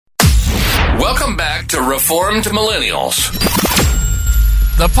Welcome back to Reformed Millennials,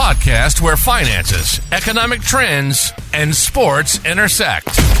 the podcast where finances, economic trends, and sports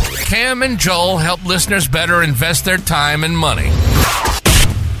intersect. Cam and Joel help listeners better invest their time and money.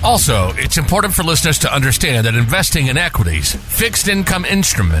 Also, it's important for listeners to understand that investing in equities, fixed income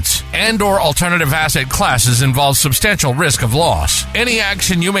instruments, and/or alternative asset classes involves substantial risk of loss. Any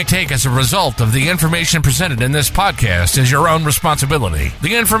action you may take as a result of the information presented in this podcast is your own responsibility.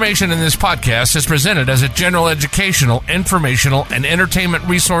 The information in this podcast is presented as a general educational, informational, and entertainment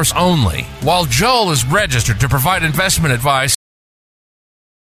resource only. While Joel is registered to provide investment advice,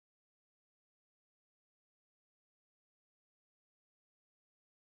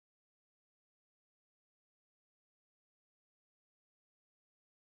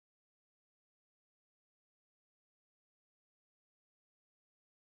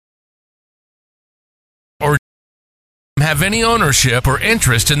 have any ownership or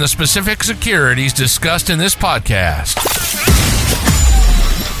interest in the specific securities discussed in this podcast.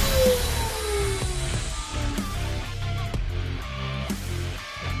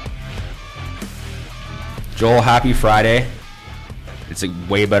 Joel, happy Friday. It's a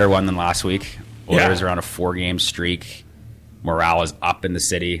way better one than last week. Oilers are on a 4-game streak. Morale is up in the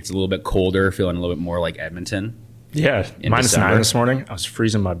city. It's a little bit colder, feeling a little bit more like Edmonton. Yeah, minus 9 this morning. I was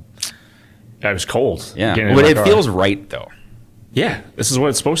freezing I was cold. Yeah, but it feels right, though. Yeah, this is what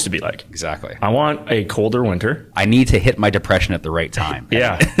it's supposed to be like. Exactly. I want a colder winter. I need to hit my depression at the right time.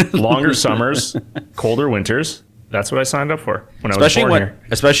 Yeah, longer summers, colder winters. That's what I signed up for when I was born here.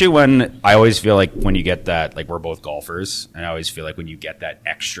 Especially when I always feel like when you get that, like we're both golfers, and I always feel like when you get that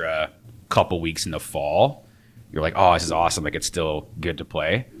extra couple weeks in the fall, you're like, oh, this is awesome. Like it's still good to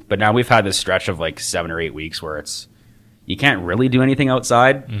play. But now we've had this stretch of like 7 or 8 weeks where you can't really do anything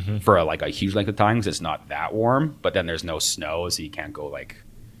outside for a huge length of time because it's not that warm. But then there's no snow, so you can't go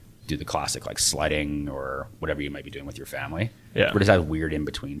do the classic sledding or whatever you might be doing with your family. Yeah, we're just that weird in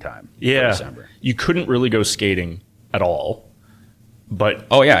between time. Yeah, for December. You couldn't really go skating at all.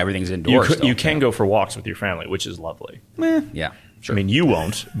 But everything's indoors. You can go for walks with your family, which is lovely. Yeah. Sure. I mean, you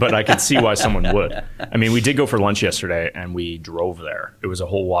won't, but I could see why someone would. I mean, we did go for lunch yesterday, and we drove there. It was a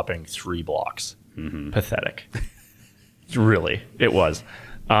whole whopping 3 blocks. Pathetic. Really, it was.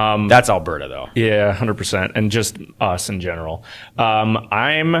 That's Alberta, though. Yeah, 100%, and just us in general.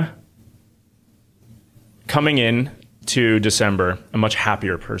 I'm coming in to December a much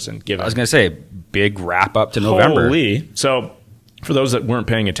happier person. I was going to say, big wrap up to November. Holy. So, for those that weren't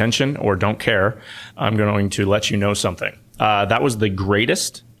paying attention or don't care, I'm going to let you know something. That was the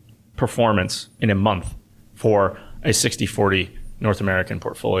greatest performance in a month for a 60-40 North American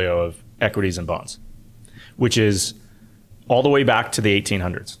portfolio of equities and bonds, which is all the way back to the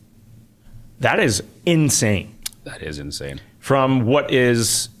 1800s. That is insane. That is insane. From what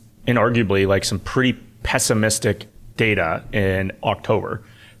is inarguably some pretty pessimistic data in October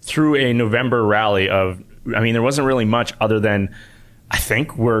through a November rally there wasn't really much other than, I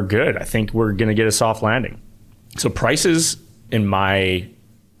think we're good. I think we're going to get a soft landing. So prices, in my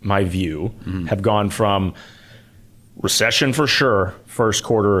view, have gone from recession for sure, first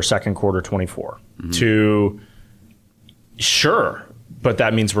quarter or second quarter 24, to sure, but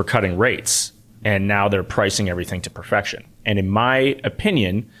that means we're cutting rates, and now they're pricing everything to perfection. And in my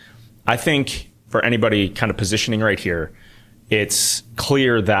opinion, I think for anybody kind of positioning right here, it's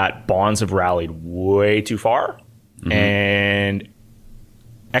clear that bonds have rallied way too far, and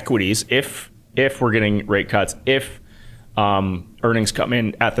equities, if we're getting rate cuts, if earnings come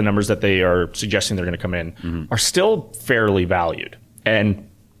in at the numbers that they are suggesting they're going to come in, are still fairly valued. And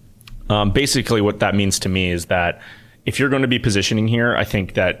basically what that means to me is that if you're going to be positioning here, I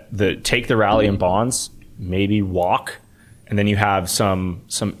think that take the rally in bonds, maybe walk, and then you have some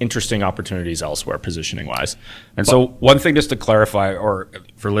interesting opportunities elsewhere positioning wise. And so one thing just to clarify, or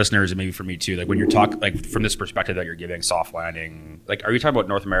for listeners and maybe for me too, when you're talking from this perspective that you're giving soft landing, are you talking about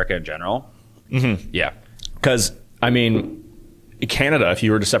North America in general? Yeah. Because Canada, if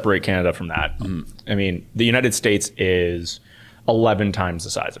you were to separate Canada from that, the United States is 11 times the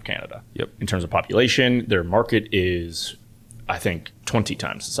size of Canada. Yep. In terms of population, their market is, I think, 20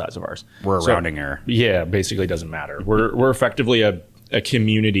 times the size of ours. We're a rounding error. Yeah, basically doesn't matter. We're effectively a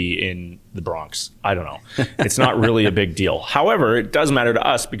community in the Bronx. I don't know. It's not really a big deal. However, it does matter to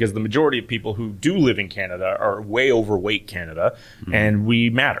us because the majority of people who do live in Canada are way overweight Canada, and we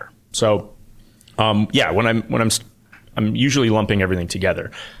matter. So, I'm usually lumping everything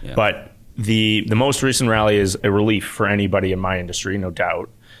together, but the most recent rally is a relief for anybody in my industry, no doubt.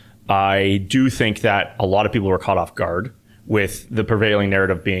 I do think that a lot of people were caught off guard with the prevailing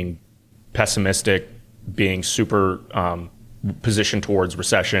narrative being pessimistic, being super position towards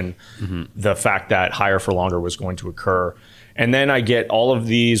recession, the fact that higher for longer was going to occur. And then I get all of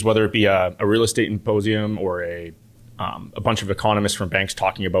these, whether it be a real estate symposium or a bunch of economists from banks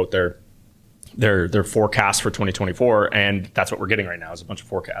talking about their forecasts for 2024. And that's what we're getting right now is a bunch of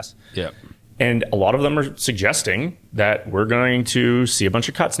forecasts. Yeah. And a lot of them are suggesting that we're going to see a bunch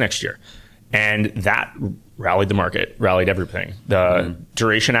of cuts next year. And that rallied the market, rallied everything. The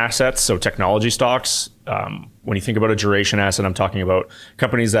duration assets, so technology stocks, when you think about a duration asset, I'm talking about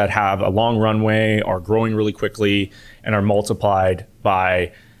companies that have a long runway, are growing really quickly, and are multiplied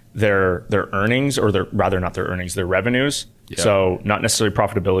by their earnings, or not their earnings, their revenues. Yeah. So not necessarily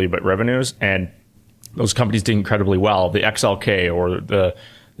profitability, but revenues. And those companies did incredibly well. The XLK or the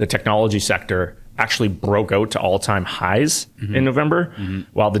technology sector actually broke out to all-time highs in November,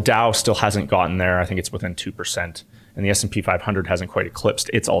 while the Dow still hasn't gotten there. I think it's within 2%, and the S&P 500 hasn't quite eclipsed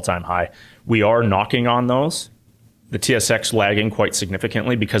its all-time high. We are knocking on those. The TSX lagging quite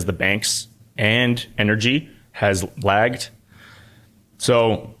significantly because the banks and energy has lagged.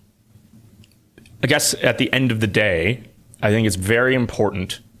 So I guess at the end of the day, I think it's very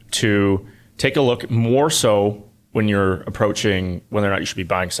important to take a look more so when you're approaching whether or not you should be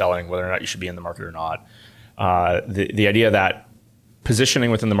buying, selling, whether or not you should be in the market or not. The idea that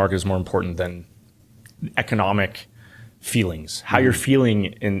positioning within the market is more important than economic feelings, how you're feeling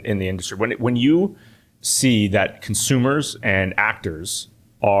in the industry. When you see that consumers and actors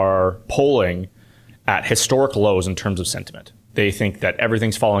are polling at historic lows in terms of sentiment, they think that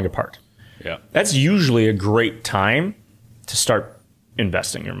everything's falling apart. Yeah, that's usually a great time to start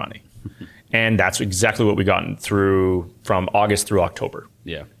investing your money. And that's exactly what we gotten through from August through October.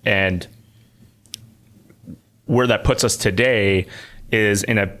 Yeah. And where that puts us today is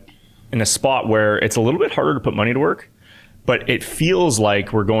in a spot where it's a little bit harder to put money to work, but it feels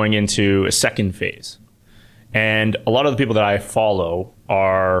like we're going into a second phase. And a lot of the people that I follow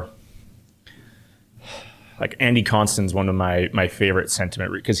are like Andy Constant's one of my favorite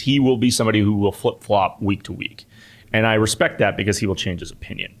sentiment, because he will be somebody who will flip-flop week to week. And I respect that because he will change his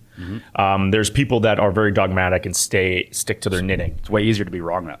opinion. There's people that are very dogmatic and stick to their knitting. It's way easier to be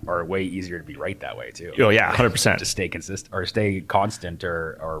wrong or way easier to be right that way too. Oh yeah, 100%. To stay consistent or stay constant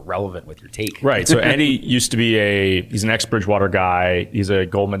or relevant with your take. Right. So Andy used to be he's an ex-Bridgewater guy. He's a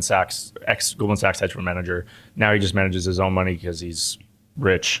ex-Goldman Sachs hedge fund manager. Now he just manages his own money because he's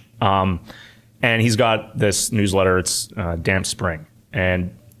rich. And he's got this newsletter. It's Damp Spring.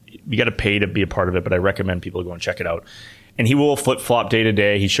 And you got to pay to be a part of it, but I recommend people go and check it out. And he will flip-flop day to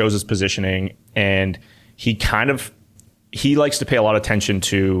day. He shows his positioning, and he likes to pay a lot of attention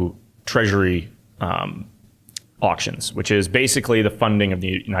to treasury auctions, which is basically the funding of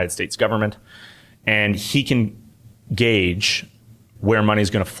the United States government. And he can gauge where money is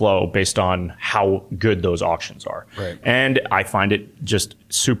going to flow based on how good those auctions are. Right. And I find it just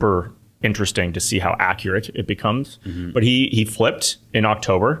super interesting to see how accurate it becomes. But he flipped in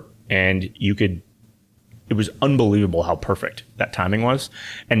October, and it was unbelievable how perfect that timing was.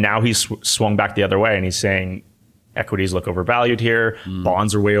 And now he's swung back the other way, and he's saying equities look overvalued here,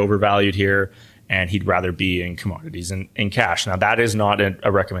 bonds are way overvalued here, and he'd rather be in commodities and in cash. Now, that is not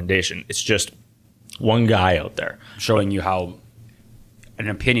a recommendation. It's just one guy out there showing you how an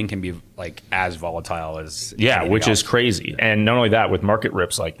opinion can be like as volatile as which else. Is crazy. Yeah. And not only that, with market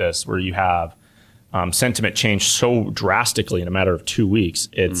rips like this, where you have sentiment change so drastically in a matter of 2 weeks,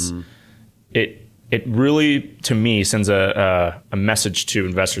 it really, to me, sends a message to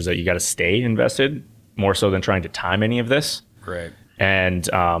investors that you got to stay invested more so than trying to time any of this. Right. And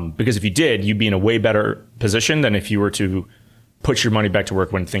because if you did, you'd be in a way better position than if you were to put your money back to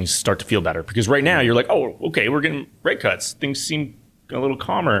work when things start to feel better. Because right now you're like, oh, okay, we're getting rate cuts. Things seem a little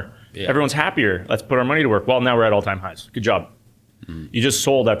calmer. Yeah. Everyone's happier. Let's put our money to work. Well, now we're at all-time highs. Good job. You just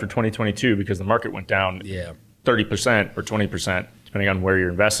sold after 2022 because the market went down 30% or 20%. Depending on where you're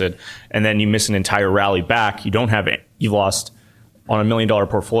invested, and then you miss an entire rally back. You don't have it. You've lost on $1 million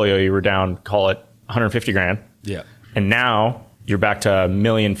portfolio. You were down, call it 150 grand. Yeah. And now you're back to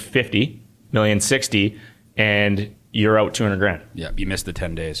 $1,050,000, $1,060,000, and you're out 200 grand. Yeah. You missed the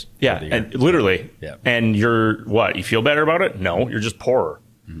 10 days. Yeah. And literally. Yeah. And you're what? You feel better about it? No, you're just poorer.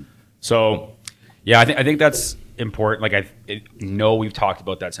 So, yeah, I think that's important. Like I know we've talked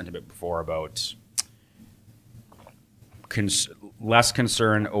about that sentiment before about less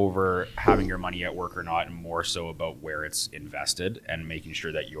concern over having your money at work or not, and more so about where it's invested and making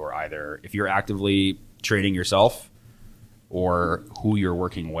sure that you're either, if you're actively trading yourself or who you're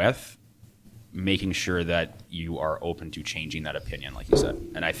working with, making sure that you are open to changing that opinion, like you said.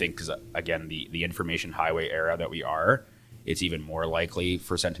 And I think, because again, the information highway era that we are, it's even more likely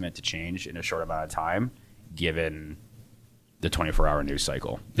for sentiment to change in a short amount of time, given the 24-hour news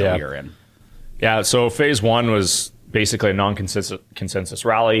cycle that we are in. Yeah, so phase 1 was basically a non-consensus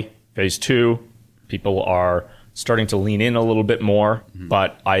rally. Phase 2, people are starting to lean in a little bit more,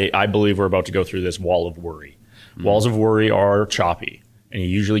 but I believe we're about to go through this wall of worry. Walls of worry are choppy, and you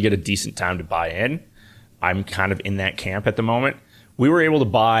usually get a decent time to buy in. I'm kind of in that camp at the moment. We were able to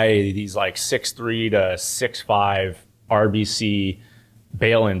buy these like 6.3 to 6.5 RBC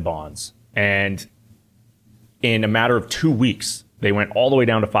bail-in bonds, and in a matter of 2 weeks, they went all the way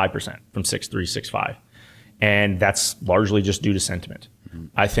down to 5% from 6.3, 6.5. And that's largely just due to sentiment.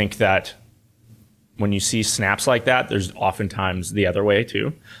 I think that when you see snaps like that, there's oftentimes the other way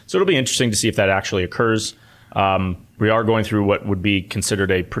too. So it'll be interesting to see if that actually occurs. We are going through what would be considered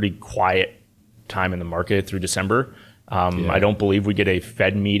a pretty quiet time in the market through December. I don't believe we get a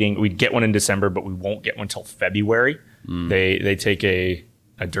Fed meeting. We'd get one in December, but we won't get one until February. They take a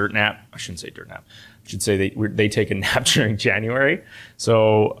dirt nap. I shouldn't say dirt nap. I should say they take a nap during January.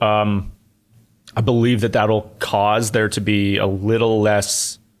 So I believe that'll cause there to be a little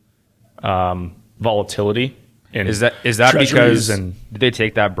less volatility. Is that because did they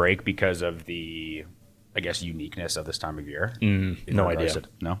take that break because of the, I guess, uniqueness of this time of year? No idea.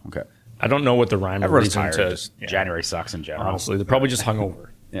 No? Okay. I don't know what the rhyme Everyone's reason tired. to January sucks in general. Honestly, they're probably just hungover.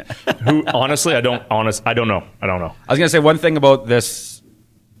 Yeah. Honestly, I don't know. I don't know. I was going to say one thing about this.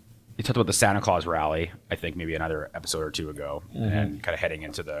 You talked about the Santa Claus rally, I think maybe another episode or two ago, and kind of heading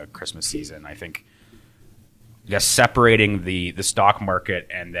into the Christmas season. I think, I guess, separating the stock market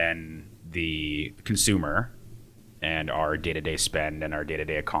and then the consumer and our day-to-day spend and our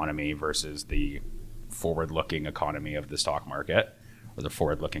day-to-day economy versus the forward-looking economy of the stock market, or the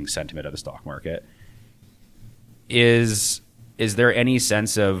forward-looking sentiment of the stock market. Is there any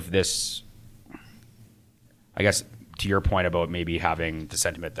sense of this, I guess, to your point about maybe having the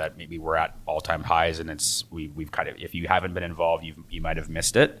sentiment that maybe we're at all-time highs and we've kind of, if you haven't been involved, you might have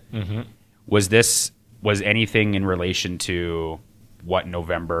missed it. Was anything in relation to what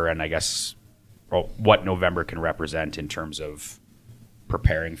November and I guess, well, what November can represent in terms of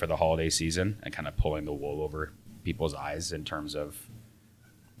preparing for the holiday season and kind of pulling the wool over people's eyes in terms of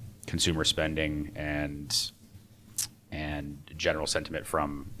consumer spending and general sentiment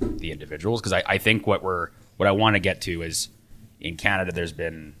from the individuals? Because I think what I want to get to is, in Canada, there's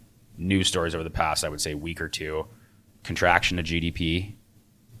been news stories over the past, I would say, week or two, contraction of GDP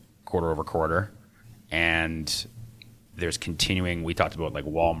quarter over quarter, and there's continuing, we talked about like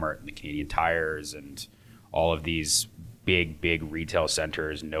Walmart and the Canadian Tires and all of these big retail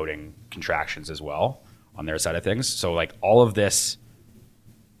centers noting contractions as well on their side of things. So like all of this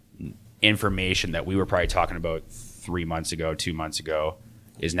information that we were probably talking about 3 months ago, 2 months ago,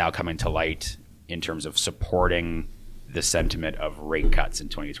 is now coming to light in terms of supporting the sentiment of rate cuts in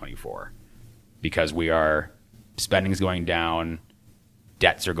 2024, because spending's going down,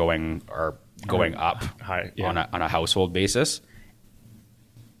 debts are going up on a household basis.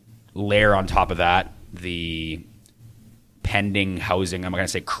 Layer on top of that the pending housing, I'm not going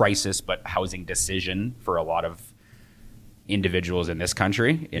to say crisis, but housing decision for a lot of individuals in this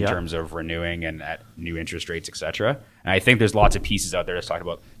country in terms of renewing and at new interest rates, et cetera. And I think there's lots of pieces out there that's talking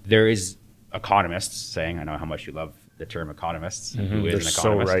about, there is economists saying, I know how much you love the term economists, who is an economist.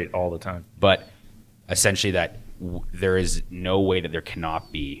 So right all the time. But essentially that there is no way that there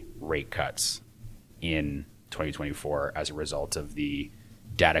cannot be rate cuts in 2024 as a result of the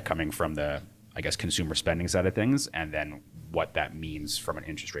data coming from the, I guess, consumer spending side of things, and then what that means from an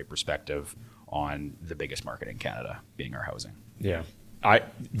interest rate perspective on the biggest market in Canada, being our housing. Yeah.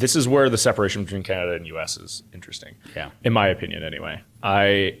 This is where the separation between Canada and U.S. is interesting. Yeah. In my opinion, anyway.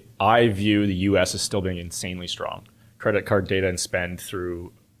 I view the U.S. as still being insanely strong. Credit card data and spend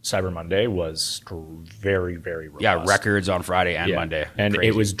through Cyber Monday was very, very robust. Yeah, records on Friday and Monday. And Crazy.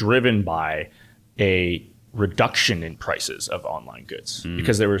 It was driven by a reduction in prices of online goods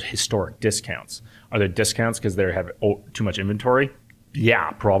because there were historic discounts. Are there discounts because they have too much inventory?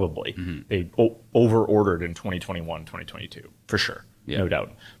 Yeah, probably. They over-ordered in 2021, 2022, for sure, no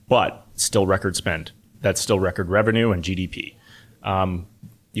doubt. But still record spend. That's still record revenue and GDP.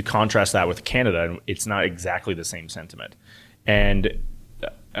 You contrast that with Canada, and it's not exactly the same sentiment. And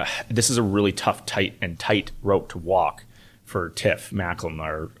this is a really tough, tight rope to walk for Tiff Macklin,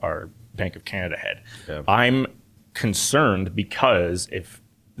 our Bank of Canada head. Yeah. I'm concerned because if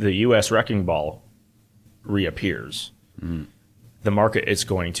the U.S. wrecking ball reappears, the market is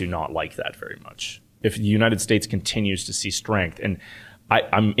going to not like that very much. If the United States continues to see strength, and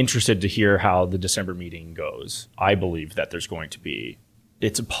I'm interested to hear how the December meeting goes. I believe that there's going to be,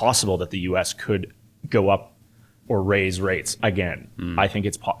 it's possible that the U.S. could go up or raise rates again. I think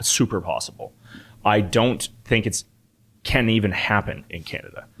it's super possible. I don't think it's can even happen in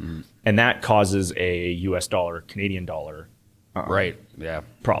Canada. And that causes a US dollar, Canadian dollar Right. Yeah.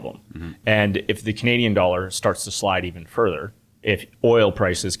 problem. And if the Canadian dollar starts to slide even further, if oil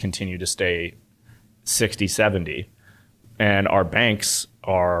prices continue to stay 60, 70, and our banks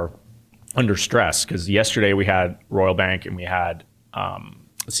are under stress, because yesterday we had Royal Bank and we had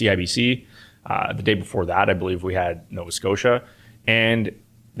CIBC. The day before that, I believe we had Nova Scotia. And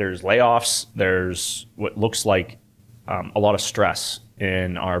there's layoffs. There's what looks like a lot of stress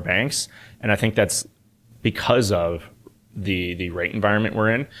in our banks. And I think that's because of the rate environment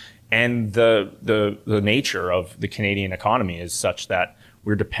we're in. And the nature of the Canadian economy is such that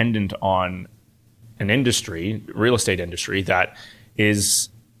we're dependent on an industry, real estate industry, that is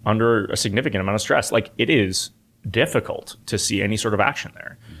under a significant amount of stress. Like, it is difficult to see any sort of action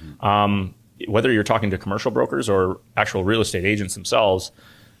there. Whether you're talking to commercial brokers or actual real estate agents themselves,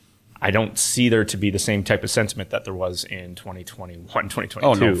 I don't see there to be the same type of sentiment that there was in 2021, 2022,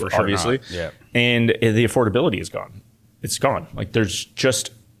 Oh, no, for sure obviously. not. Yeah. And the affordability is gone. It's gone. Like, there's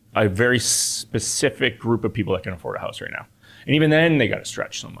just a very specific group of people that can afford a house right now. And even then, they got to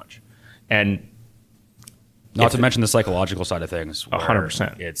stretch so much. And not to mention the psychological side of things.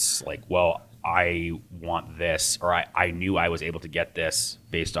 100%. It's like, well, I want this, or I knew I was able to get this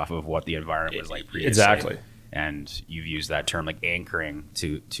based off of what the environment was like previously. Exactly. And you've used that term, like anchoring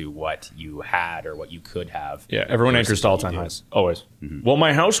to what you had or what you could have. Yeah, everyone anchors to all-time highs, always. Well,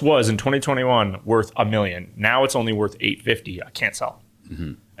 my house was in 2021 worth $1 million. Now it's only worth $850. I can't sell.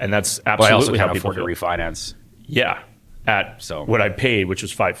 And that's But I also absolutely how can't people afford to feel. refinance. Yeah, at So- what I paid, which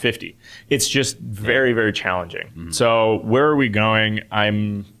was $550. It's just very, very challenging. So where are we going?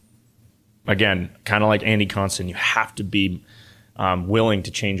 I'm, again, kind of like Andy Constant. You have to be willing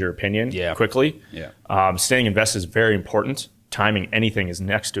to change your opinion quickly. Yeah. Staying invested is very important. Timing anything is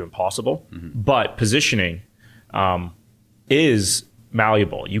next to impossible. But positioning is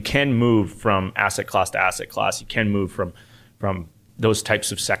malleable. You can move from asset class to asset class. You can move from those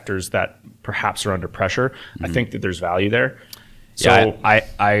types of sectors that perhaps are under pressure. I think that there's value there. So Yeah,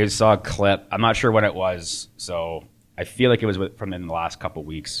 I saw a clip. I'm not sure when it was, so I feel like it was from in the last couple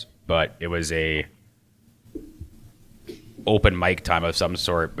weeks, but it was a open mic time of some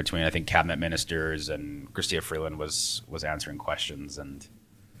sort between, I think, cabinet ministers, and Chrystia Freeland was answering questions, and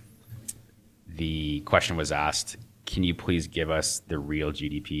the question was asked, can you please give us the real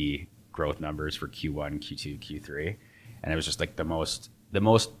GDP growth numbers for Q1, Q2, Q3? And it was just like the most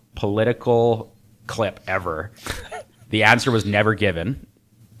political clip ever. The answer was never given,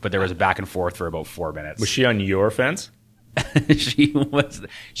 but there was a back and forth for about 4 minutes. was she on your fence? she was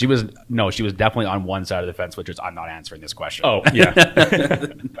definitely on one side of the fence, which is, I'm not answering this question. Oh, yeah.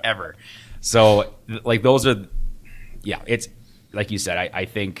 Ever. So like those are, yeah, it's like you said, I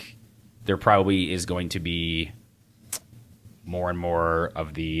think there probably is going to be more and more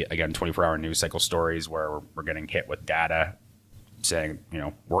of the, again, 24-hour news cycle stories where we're getting hit with data saying,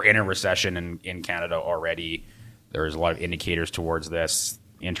 we're in a recession in Canada already. There's a lot of indicators towards this.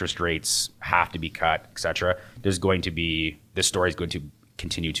 Interest rates have to be cut, et cetera. This story is going to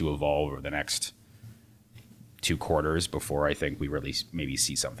continue to evolve over the next 2 quarters before I think we really maybe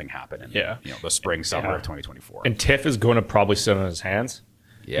see something happen in the spring, summer of 2024. And Tiff is going to probably sit on his hands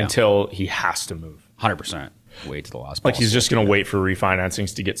until he has to move. 100%. Wait to the last. Like, he's just going to wait for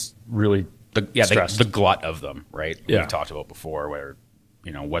refinancings to get really stressed. The glut of them, right? Yeah. We've talked about before where,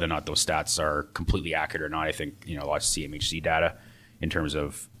 whether or not those stats are completely accurate or not. I think, a lot of CMHC data in terms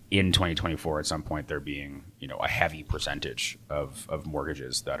of in 2024 at some point there being, a heavy percentage of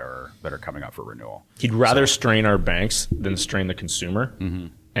mortgages that are coming up for renewal. He'd rather strain our banks than strain the consumer.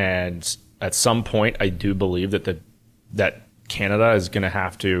 And at some point, I do believe that Canada is going to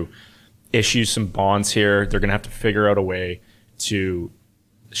have to issue some bonds here. They're going to have to figure out a way to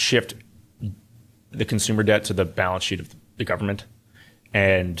shift the consumer debt to the balance sheet of the government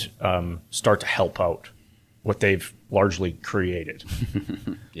and start to help out what they've largely created.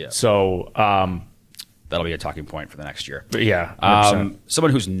 Yeah. So that'll be a talking point for the next year. but yeah, 100%.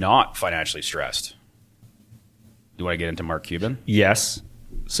 Someone who's not financially stressed. Do you want to get into Mark Cuban? Yes.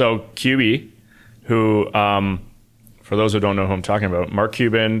 So QB, who, for those who don't know who I'm talking about, Mark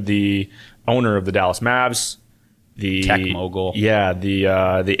Cuban, the owner of the Dallas Mavs, the Tech mogul. Yeah,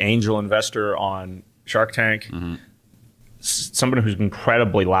 the angel investor on Shark Tank, somebody who's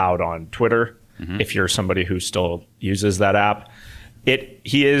incredibly loud on Twitter. If you're somebody who still uses that app,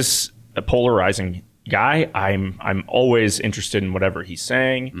 he is a polarizing guy. I'm always interested in whatever he's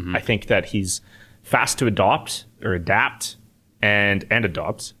saying. I think that he's fast to adapt and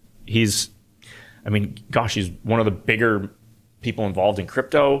adopt. He's one of the bigger people involved in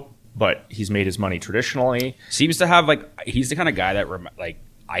crypto. but he's made his money traditionally. Seems to have he's the kind of guy that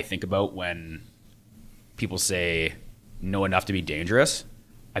I think about when people say know enough to be dangerous.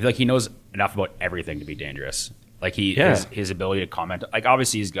 I feel like he knows enough about everything to be dangerous. Like his ability to comment. Like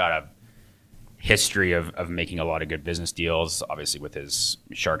obviously he's got a history of making a lot of good business deals. Obviously with his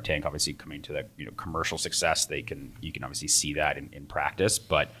Shark Tank, obviously coming to that commercial success, you can obviously see that in practice.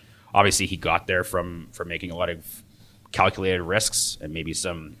 But obviously he got there from making a lot of calculated risks and maybe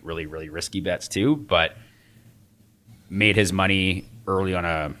some really, really risky bets too. But made his money early on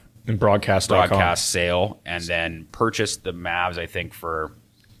a broadcast sale and then purchased the Mavs, I think, for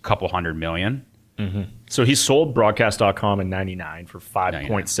a couple $100 million. Mm-hmm. So he sold broadcast.com in 99 for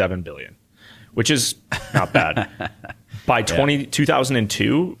 $5.7 billion, which is not bad. By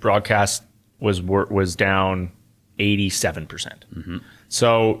 2002, broadcast was down 87%. Mm-hmm.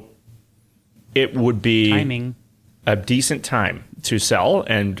 So it would be a decent time to sell,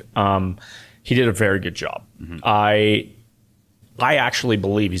 and he did a very good job. Mm-hmm. I actually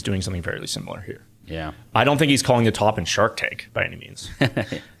believe he's doing something fairly similar here. Yeah. I don't think he's calling the top in Shark Tank by any means.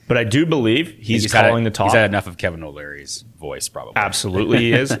 But I do believe he's calling the top. He's had enough of Kevin O'Leary's voice, probably. Absolutely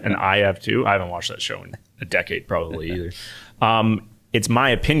he is, and I have too. I haven't watched that show in a decade probably either. It's my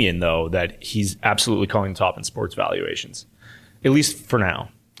opinion, though, that he's absolutely calling the top in sports valuations, at least for now.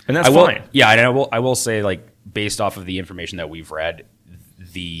 And that's fine. Yeah, and I will say, like, based off of the information that we've read,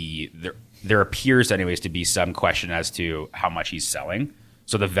 there appears anyways to be some question as to how much he's selling.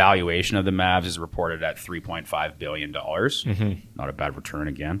 So the valuation of the Mavs is reported at $3.5 billion. Mm-hmm. Not a bad return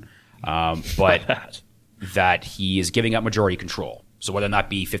again. But that he is giving up majority control. So whether that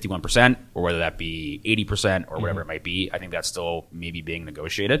be 51% or whether that be 80% or whatever it might be, I think that's still maybe being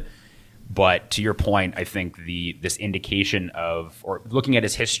negotiated. But to your point, I think this indication of, or looking at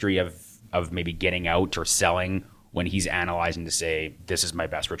his history of maybe getting out or selling when he's analyzing to say, this is my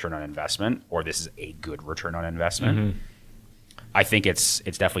best return on investment or this is a good return on investment. Mm-hmm. I think it's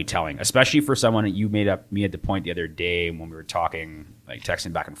definitely telling, especially for someone that you made the point the other day when we were talking, like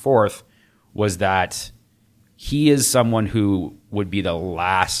texting back and forth, was that he is someone who would be the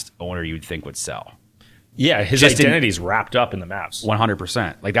last owner you'd think would sell. Yeah, his identity's wrapped up in the Mavs.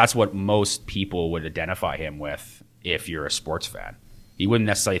 100%. Like that's what most people would identify him with if you're a sports fan. You wouldn't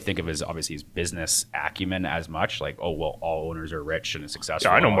necessarily think of his business acumen as much. Like, oh, well, all owners are rich and successful.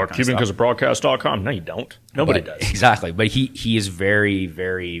 Yeah, I know Mark Cuban because of broadcast.com. No, you don't. Nobody does. Exactly. But he is very,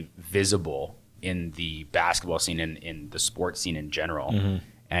 very visible in the basketball scene and in the sports scene in general. Mm-hmm.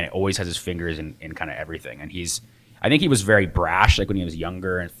 And always has his fingers in kind of everything. And I think he was very brash, like when he was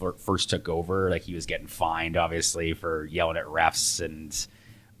younger and first took over. Like he was getting fined, obviously, for yelling at refs and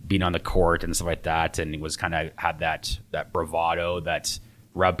being on the court and stuff like that, and he was kind of had that bravado that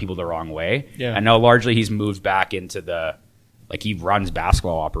rubbed people the wrong way. Yeah. And now largely he's moved back into he runs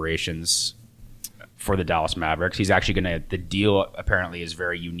basketball operations for the Dallas Mavericks. He's actually the deal apparently is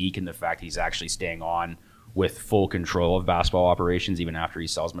very unique in the fact he's actually staying on with full control of basketball operations even after he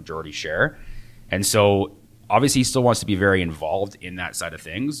sells majority share. And so obviously he still wants to be very involved in that side of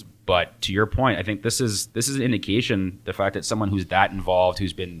things. But to your point, I think this is an indication, the fact that someone who's that involved,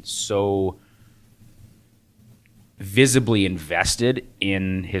 who's been so visibly invested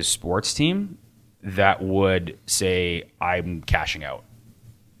in his sports team, that would say, I'm cashing out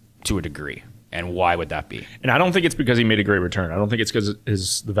to a degree. And why would that be? And I don't think it's because he made a great return. I don't think it's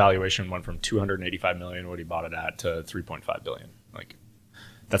because the valuation went from $285 million, what he bought it at, to $3.5 billion. Like,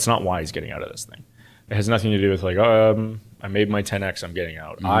 that's not why he's getting out of this thing. It has nothing to do with I made my 10x, I'm getting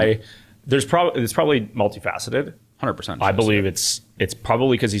out. Mm-hmm. It's probably multifaceted. 100%. I believe it's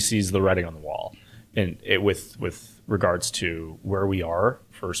probably because he sees the writing on the wall, and with regards to where we are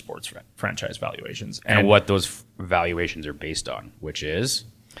for sports franchise valuations and what those valuations are based on, which is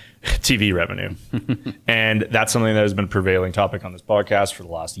TV revenue. And that's something that has been a prevailing topic on this podcast for the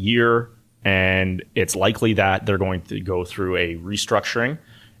last year. And it's likely that they're going to go through a restructuring.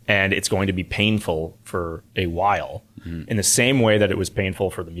 And it's going to be painful for a while, in the same way that it was painful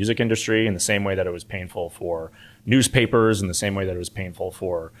for the music industry, in the same way that it was painful for newspapers, in the same way that it was painful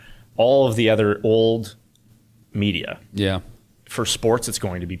for all of the other old media. Yeah. For sports, it's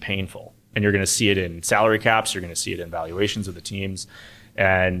going to be painful. And you're going to see it in salary caps. You're going to see it in valuations of the teams.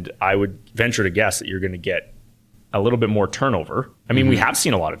 And I would venture to guess that you're going to get a little bit more turnover. I mean, we have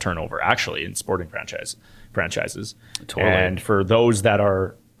seen a lot of turnover, actually, in sporting franchises. Totally. And for those that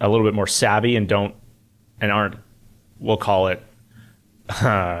are a little bit more savvy and aren't, we'll call it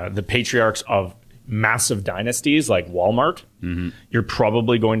the patriarchs of massive dynasties like Walmart, you're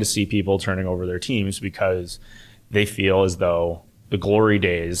probably going to see people turning over their teams because they feel as though the glory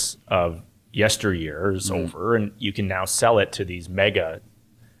days of yesteryear is over, and you can now sell it to these mega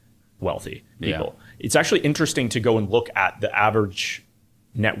wealthy people. It's actually interesting to go and look at the average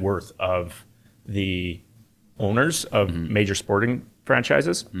net worth of the owners of major sporting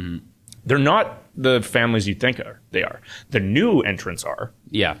franchises. They're not the families you think they are. The new entrants are.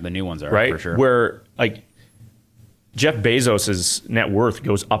 Yeah, the new ones are, right? For sure. Where like Jeff Bezos's net worth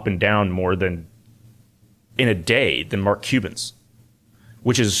goes up and down more than in a day than Mark Cuban's,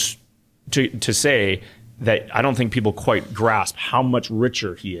 which is to say that I don't think people quite grasp how much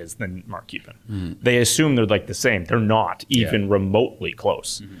richer he is than Mark Cuban. They assume they're like the same. They're not even remotely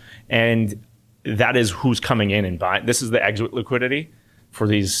close. And that is who's coming in and buying. This is the exit liquidity for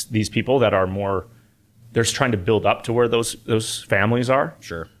these people that are more, they're just trying to build up to where those families are.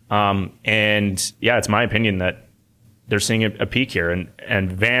 Sure. And yeah, it's my opinion that they're seeing a peak here.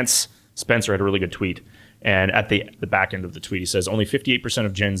 And Vance Spencer had a really good tweet. And at the back end of the tweet, he says, only 58%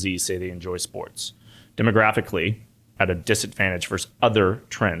 of Gen Z say they enjoy sports. Demographically, at a disadvantage versus other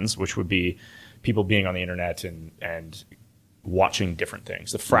trends, which would be people being on the internet and watching different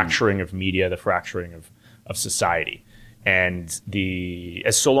things, the fracturing of media, the fracturing of society. And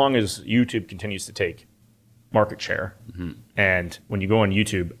as so long as YouTube continues to take market share, and when you go on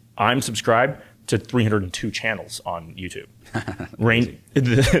YouTube, I'm subscribed to 302 channels on YouTube.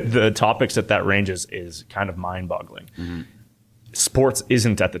 The topics that ranges is kind of mind-boggling. Sports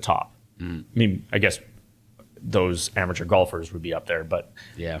isn't at the top. I mean, I guess those amateur golfers would be up there, but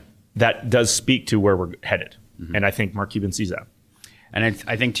that does speak to where we're headed. And I think Mark Cuban sees that. And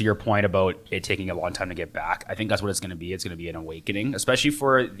I think to your point about it taking a long time to get back, I think that's what it's going to be. It's going to be an awakening, especially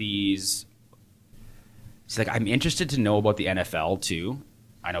for these. It's like, I'm interested to know about the NFL too.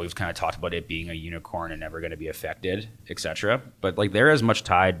 I know we've kind of talked about it being a unicorn and never going to be affected, etc. But like, there is much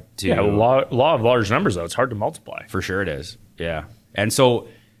tied to law of large numbers, though. It's hard to multiply. For sure, it is. Yeah, and so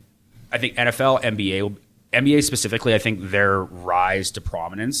I think NFL, NBA specifically, I think their rise to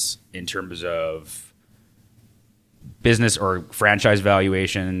prominence in terms of business or franchise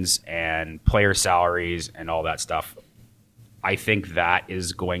valuations and player salaries and all that stuff, I think that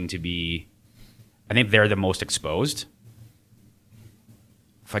is going to be, I think they're the most exposed,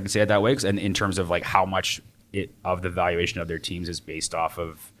 if I can say it that way, and in terms of like how much of the valuation of their teams is based off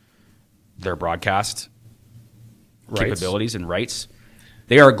of their broadcast capabilities and rights.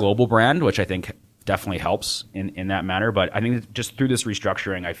 They are a global brand, which I think definitely helps in that manner. But I think just through this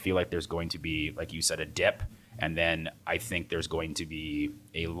restructuring, I feel like there's going to be, like you said, a dip. And then I think there's going to be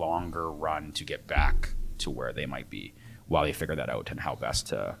a longer run to get back to where they might be while they figure that out and how best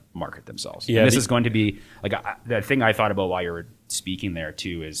to market themselves. Yeah, and this is going to be like the thing I thought about while you were speaking there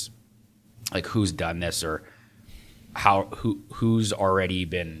too is like who's done this or who's already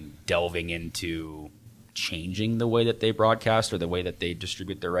been delving into changing the way that they broadcast or the way that they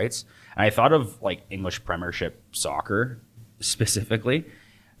distribute their rights. And I thought of like English Premiership soccer specifically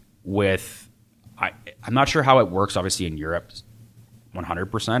with. I'm not sure how it works, obviously, in Europe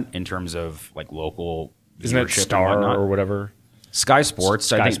 100% in terms of like local Isn't it Star or whatever? Sky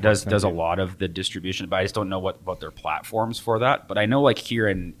Sports, I think, does a lot of the distribution, but I just don't know what their platforms for that. But I know like here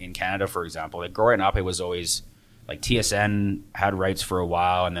in Canada, for example, like growing up, it was always like TSN had rights for a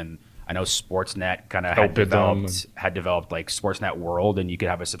while, and then I know Sportsnet kind of had developed like Sportsnet World, and you could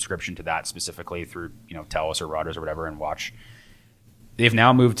have a subscription to that specifically through, TELUS or Rogers or whatever and watch. They've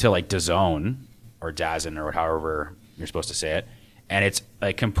now moved to like DAZN or DAZN or however you're supposed to say it. And it's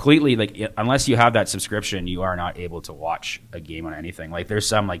like completely like, unless you have that subscription, you are not able to watch a game on anything. Like there's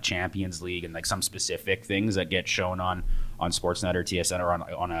some like Champions League and like some specific things that get shown on Sportsnet or TSN or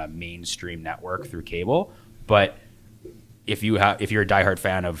on a mainstream network through cable. But if you're a diehard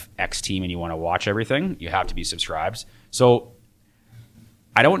fan of X team and you want to watch everything, you have to be subscribed. So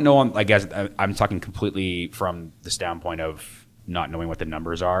I don't know. I guess I'm talking completely from the standpoint of not knowing what the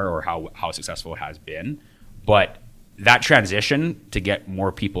numbers are or how successful it has been. But that transition to get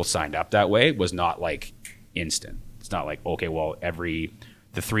more people signed up that way was not like instant. It's not like, okay, well, the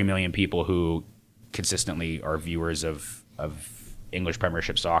 3 million people who consistently are viewers of English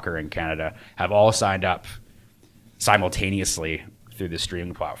Premiership soccer in Canada have all signed up simultaneously through the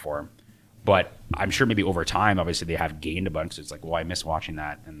streaming platform. But I'm sure maybe over time, obviously, they have gained a bunch. It's like, well, I miss watching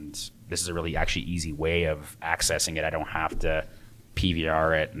that. And this is a really actually easy way of accessing it. I don't have to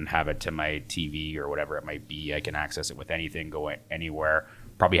PVR it and have it to my TV or whatever it might be. I can access it with anything, go anywhere.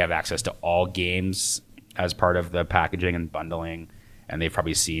 Probably have access to all games as part of the packaging and bundling. And they've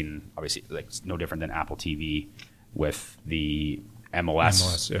probably seen, obviously, like no different than Apple TV with the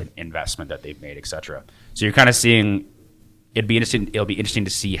MLS investment that they've made, et cetera. So you're kind of seeing, it'll be interesting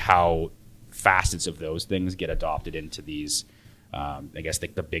to see how facets of those things get adopted into these, I guess,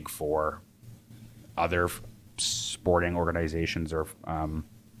 like the big four other sporting organizations or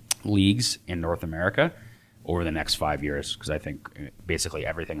leagues in North America over the next 5 years, because I think basically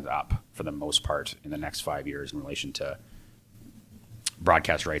everything's up for the most part in the next 5 years in relation to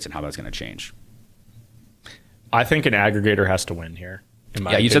broadcast rights and how that's going to change. I think an aggregator has to win here.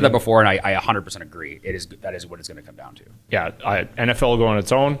 Yeah, you said that before, and I 100% agree. That is what it's going to come down to. Yeah, NFL will go on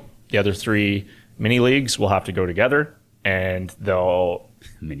its own. The other 3 mini leagues will have to go together, and they'll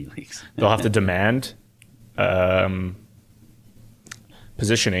mini leagues. They'll have to demand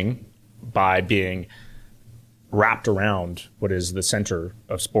positioning by being wrapped around what is the center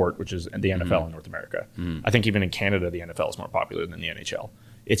of sport, which is the NFL in North America. I think even in Canada, the NFL is more popular than the NHL.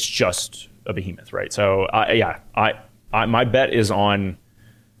 It's just a behemoth, right? So, my bet is on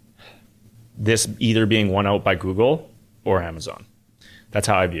this either being won out by Google or Amazon. That's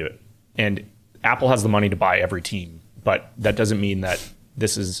how I view it. And Apple has the money to buy every team, but that doesn't mean that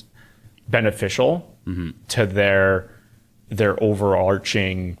this is beneficial to their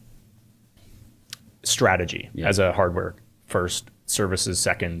overarching strategy as a hardware first, services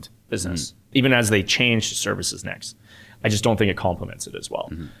second business. Even as they change to services next, I just don't think it complements it as well.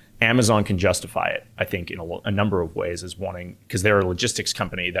 Amazon can justify it, I think, in a number of ways as wanting, because they're a logistics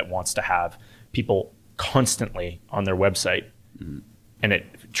company that wants to have people constantly on their website, and it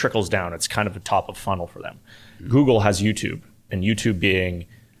trickles down. It's kind of a top of funnel for them. Google has YouTube, and YouTube being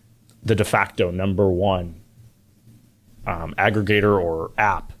the de facto number one aggregator or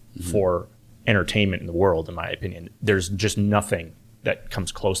app for entertainment in the world, in my opinion. There's just nothing that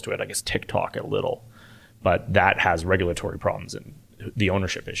comes close to it. I guess TikTok a little, but that has regulatory problems and the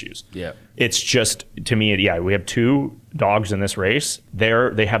ownership issues. Yeah, it's just, to me, we have 2 dogs in this race.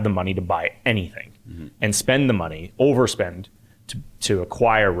 They have the money to buy anything and spend the money, overspend to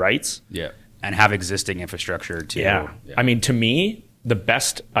acquire rights. Yeah, and have existing infrastructure to. Yeah, I mean, to me, the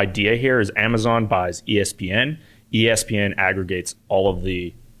best idea here is Amazon buys ESPN. ESPN aggregates all of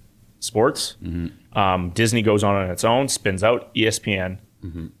the sports. Disney goes on its own, spins out ESPN,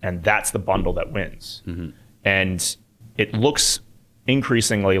 and that's the bundle that wins. And it looks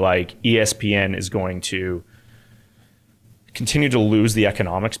increasingly like ESPN is going to continue to lose the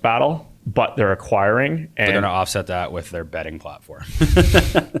economics battle, but they're acquiring. And they're going to offset that with their betting platform.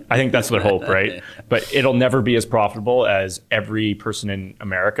 I think that's their hope, right? But it'll never be as profitable as every person in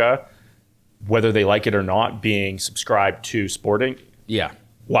America, whether they like it or not, being subscribed to sporting. Yeah.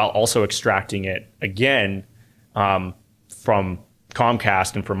 While also extracting it again from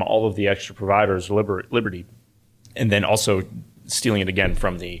Comcast and from all of the extra providers, Liberty, and then also stealing it again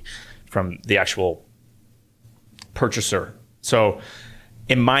from the actual purchaser. So,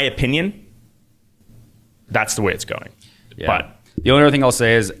 in my opinion, that's the way it's going. Yeah. But the only other thing I'll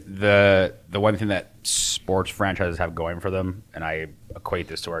say is the one thing that sports franchises have going for them, and I equate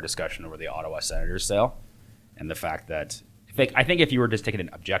this to our discussion over the Ottawa Senators sale, and the fact that I think if you were just taking an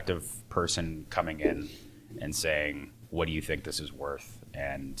objective person coming in and saying, what do you think this is worth?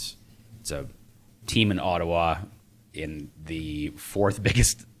 And it's a team in Ottawa in the 4th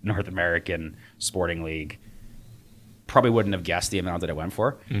biggest North American sporting league, probably wouldn't have guessed the amount that it went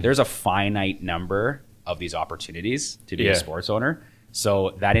for. There's a finite number of these opportunities to be a sports owner.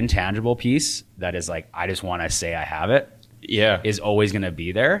 So that intangible piece that is like, I just want to say I have it, is always going to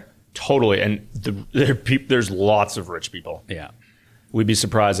be there. Totally. And there's lots of rich people. Yeah. We'd be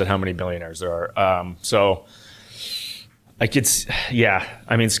surprised at how many billionaires there are.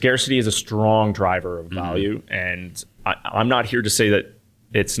 I mean, scarcity is a strong driver of value. And I'm not here to say that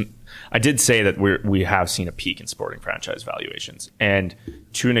I did say that we have seen a peak in sporting franchise valuations. And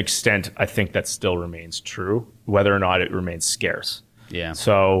to an extent, I think that still remains true, whether or not it remains scarce. Yeah.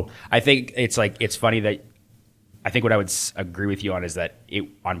 So I think it's funny that I think what I would agree with you on is that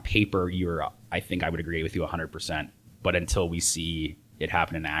on paper, I think I would agree with you 100%. But until we see it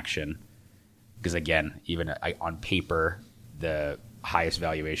happen in action, because again, even on paper, the highest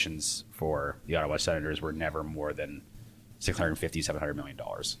valuations for the Ottawa Senators were never more than $650, $700 million,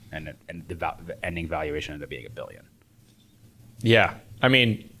 and the ending valuation ended up being $1 billion. Yeah, I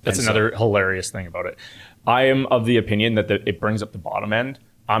mean that's another hilarious thing about it. I am of the opinion that it brings up the bottom end.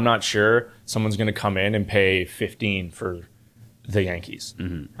 I'm not sure someone's going to come in and pay 15 for the Yankees.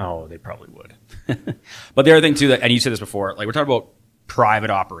 Oh, they probably would. But the other thing too, and you said this before, like we're talking about private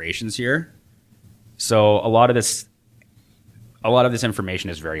operations here, so a lot of this information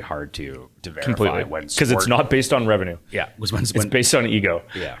is very hard to verify. Completely, because it's not based on revenue. Yeah, it's based on ego.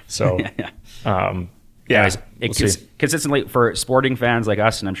 Yeah. So, Anyways, consistently for sporting fans like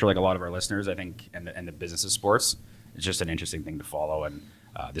us, and I'm sure like a lot of our listeners, I think, and the business of sports, it's just an interesting thing to follow. And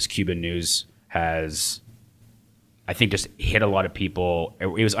this Cuban news has, I think, just hit a lot of people. It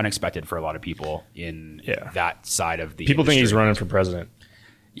was unexpected for a lot of people in that side of the people industry. Think he's running for president.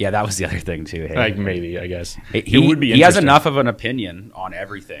 Yeah, that was the other thing too. Hey. Like maybe, I guess. He it would be. He has enough of an opinion on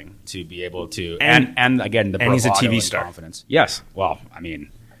everything to be able to, and again, the and he's a bravado TV and star. confidence. Yes. Well, I mean,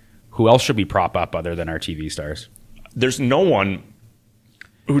 who else should we prop up other than our TV stars? There's no one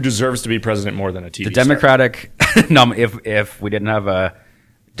who deserves to be president more than a TV The star. Democratic, if we didn't have a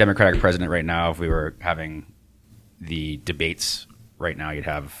Democratic president right now, if we were having the debates right now, you'd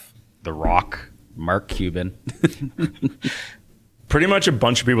have The Rock, Mark Cuban. Pretty much a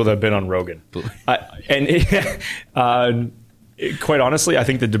bunch of people that have been on Rogan. Quite honestly, I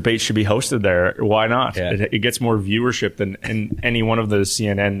think the debate should be hosted there. Why not? Yeah. It gets more viewership than in any one of the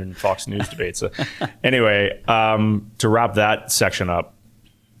CNN and Fox News debates. So, anyway, to wrap that section up,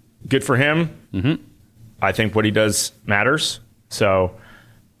 good for him. Mm-hmm. I think what he does matters. So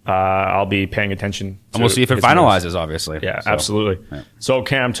I'll be paying attention. And we'll see if it finalizes, moves. Obviously. Yeah, so, absolutely. Yeah. So,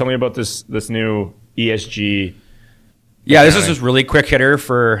 Cam, tell me about this new ESG. Yeah, this is just really quick hitter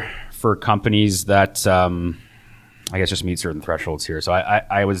for companies that I guess just meet certain thresholds here. So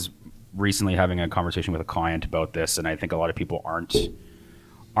I was recently having a conversation with a client about this, and I think a lot of people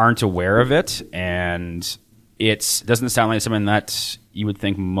aren't aware of it, and it doesn't sound like something that you would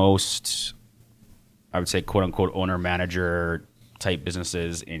think most, I would say, quote unquote, owner manager type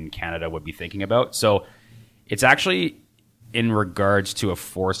businesses in Canada would be thinking about. So it's actually in regards to a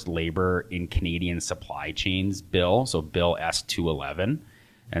forced labor in Canadian supply chains bill, so Bill S-211.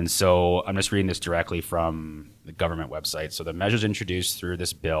 And so I'm just reading this directly from the government website. So the measures introduced through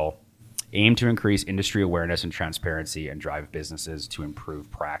this bill aim to increase industry awareness and transparency and drive businesses to improve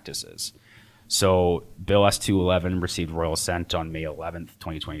practices. So Bill S-211 received royal assent on May 11th,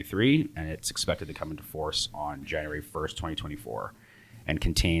 2023, and it's expected to come into force on January 1st, 2024, and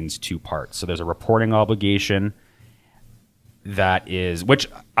contains two parts. So there's a reporting obligation that is, which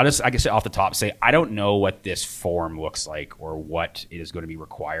I guess off the top say, I don't know what this form looks like or what it is going to be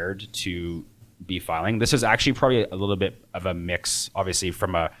required to be filing. This is actually probably a little bit of a mix, obviously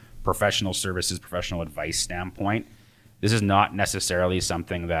from a professional services, professional advice standpoint. This is not necessarily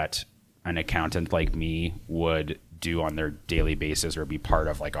something that an accountant like me would do on their daily basis or be part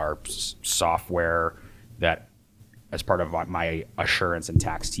of like our software that as part of my assurance and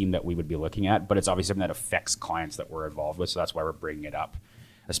tax team that we would be looking at, but it's obviously something that affects clients that we're involved with. So that's why we're bringing it up,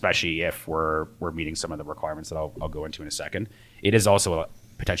 especially if we're meeting some of the requirements that I'll go into in a second. It is also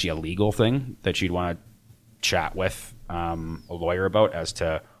potentially a legal thing that you'd want to chat with a lawyer about as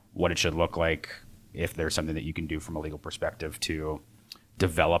to what it should look like, if there's something that you can do from a legal perspective to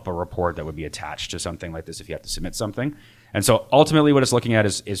develop a report that would be attached to something like this if you have to submit something. And so ultimately what it's looking at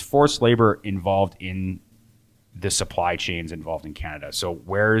is forced labor involved in the supply chains involved in Canada. So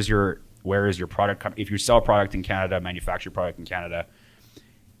where is your product? If you sell a product in Canada, manufacture a product in Canada,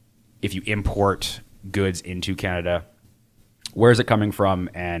 if you import goods into Canada, where is it coming from,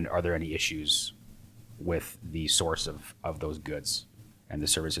 and are there any issues with the source of those goods and the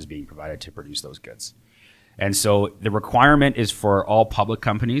services being provided to produce those goods? And so the requirement is for all public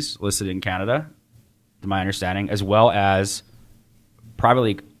companies listed in Canada, to my understanding, as well as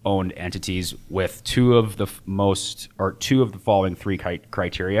privately owned entities with two of the following three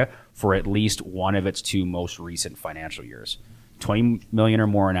criteria for at least one of its two most recent financial years: 20 million or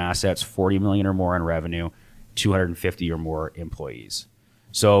more in assets, 40 million or more in revenue, 250 or more employees.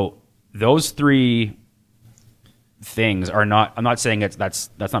 So those three things are not, I'm not saying that's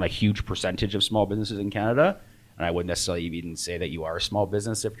not a huge percentage of small businesses in Canada, and I wouldn't necessarily even say that you are a small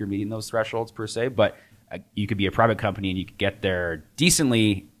business if you're meeting those thresholds per se, but you could be a private company and you could get there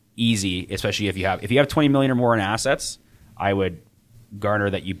decently easy, especially if you have 20 million or more in assets. I would garner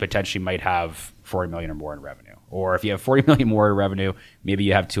that you potentially might have 40 million or more in revenue. Or if you have 40 million more in revenue, maybe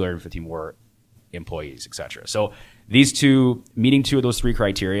you have 250 more employees, etc. So meeting two of those three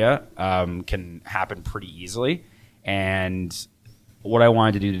criteria can happen pretty easily. And what I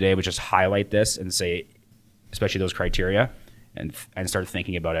wanted to do today was just highlight this and say, especially those criteria, and start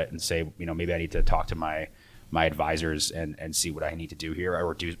thinking about it and say, maybe I need to talk to my advisors and see what I need to do here,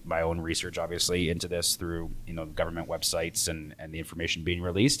 or do my own research, obviously, into this through government websites and the information being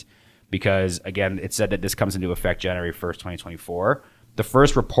released. Because again, it said that this comes into effect January 1st, 2024. The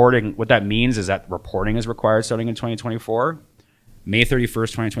first reporting, what that means is that reporting is required starting in 2024. May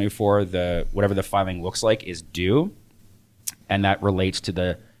 31st, 2024, whatever the filing looks like is due, and that relates to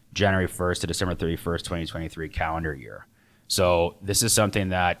the January 1st to December 31st, 2023 calendar year. So this is something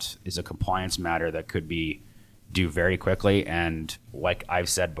that is a compliance matter that could be due very quickly. And like I've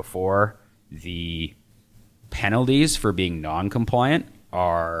said before, the penalties for being non-compliant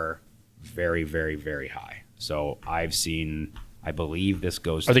are very, very, very high. So I've seen I believe this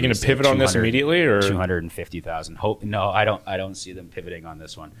goes. Are they going to pivot on this immediately, or 250,000? No, I don't see them pivoting on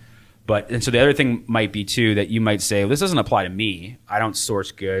this one. And so the other thing might be too that you might say, well, this doesn't apply to me. I don't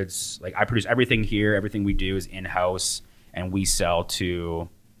source goods. Like I produce everything here. Everything we do is in house, and we sell to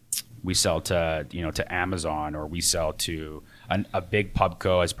to Amazon, or we sell to a big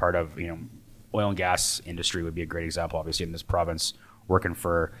pubco as part of oil and gas industry would be a great example. Obviously in this province, working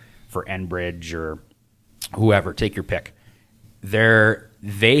for Enbridge or whoever, take your pick.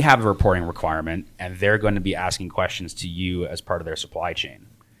 They have a reporting requirement, and they're going to be asking questions to you as part of their supply chain.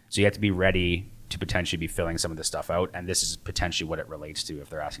 So you have to be ready to potentially be filling some of this stuff out, and this is potentially what it relates to if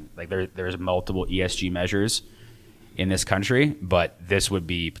they're asking. Like there's multiple ESG measures in this country, but this would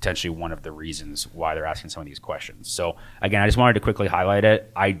be potentially one of the reasons why they're asking some of these questions. So again, I just wanted to quickly highlight it.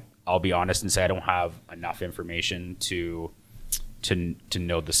 I'll be honest and say I don't have enough information to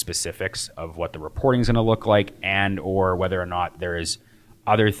know the specifics of what the reporting is going to look like, and or whether or not there is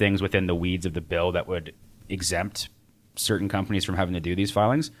other things within the weeds of the bill that would exempt certain companies from having to do these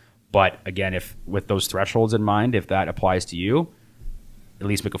filings. But again, if with those thresholds in mind, if that applies to you, at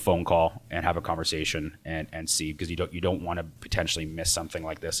least make a phone call and have a conversation and see, because you don't want to potentially miss something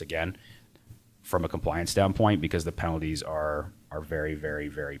like this again from a compliance standpoint, because the penalties are very, very,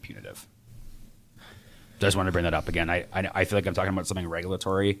 very punitive. Just want to bring that up again. I feel like I'm talking about something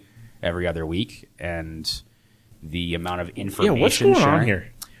regulatory every other week, and the amount of information. Yeah, what's going on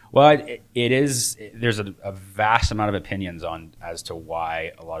here? Well, it is. There's a vast amount of opinions as to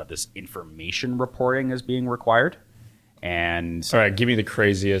why a lot of this information reporting is being required. And all right, give me the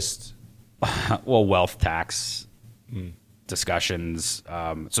craziest. Well, wealth tax discussions.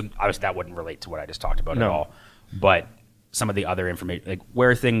 So obviously that wouldn't relate to what I just talked about at all. But some of the other information, like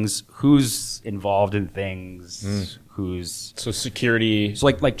who's involved in things, so security. So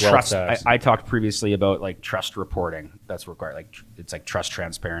like trust. I talked previously about like trust reporting that's required. Like it's like trust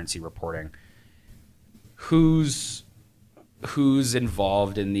transparency reporting. Who's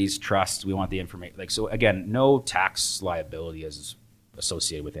involved in these trusts? We want the information. Like, so again, no tax liability is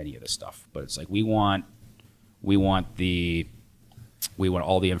associated with any of this stuff, but it's like we want all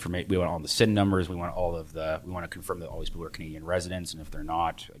the information. We want all the SIN numbers. We want to confirm that all these people are Canadian residents, and if they're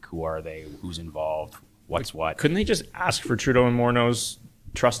not, like, who are they? Who's involved? What's what? Couldn't they just ask for Trudeau and Morneau's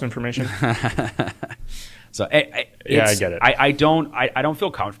trust information? So I get it. I don't feel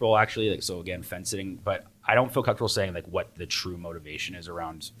comfortable actually. Like, so again, fence sitting, but I don't feel comfortable saying like what the true motivation is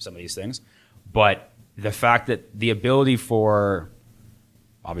around some of these things. But the fact that the ability for,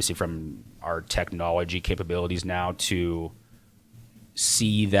 obviously from our technology capabilities now, to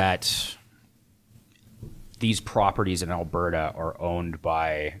see that these properties in Alberta are owned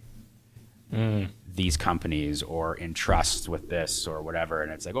by these companies or in trust with this or whatever,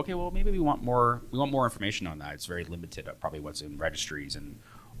 and it's like, okay, well, maybe we want more information on that. It's very limited, probably what's in registries and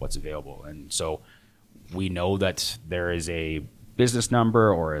what's available. And so we know that there is a business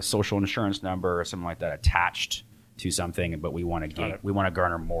number or a social insurance number or something like that attached to something, but we want to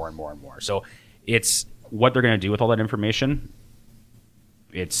garner more and more and more. So it's what they're going to do with all that information.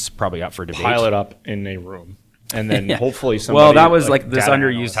 It's probably up for debate. Pile it up in a room. And then hopefully somebody... Well, that was like this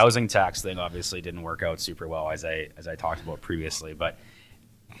underused housing tax thing obviously didn't work out super well, as I talked about previously. But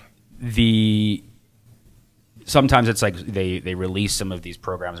sometimes it's like they release some of these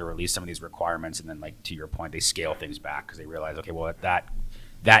programs or release some of these requirements, and then, like, to your point, they scale things back because they realize, okay, well,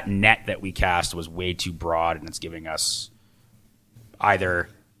 that net that we cast was way too broad, and it's giving us either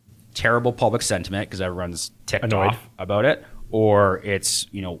terrible public sentiment because everyone's ticked off about it, or it's,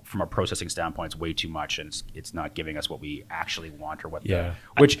 from a processing standpoint, it's way too much, and it's not giving us what we actually want, or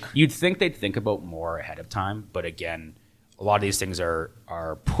which you'd think they'd think about more ahead of time. But again, a lot of these things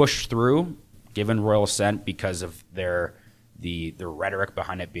are pushed through, given royal assent, because of the rhetoric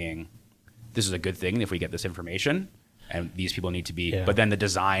behind it being, this is a good thing if we get this information, and these people need to be. But then the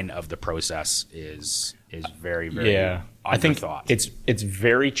design of the process is very, very underthought. I think it's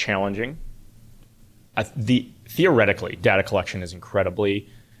very challenging. Theoretically, data collection is incredibly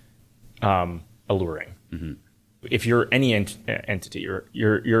alluring. Mm-hmm. If you're any entity,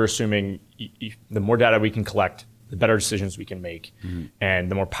 you're assuming the more data we can collect, the better decisions we can make, and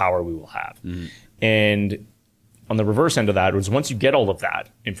the more power we will have. Mm-hmm. And on the reverse end of that was, once you get all of that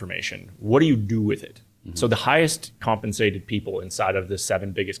information, what do you do with it? Mm-hmm. So the highest compensated people inside of the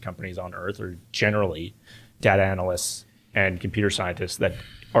 7 biggest companies on earth are generally data analysts and computer scientists that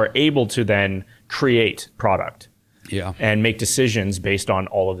are able to then create product and make decisions based on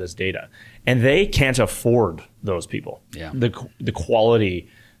all of this data. And they can't afford those people, the quality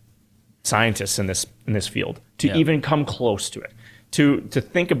scientists in this field, to even come close to it, to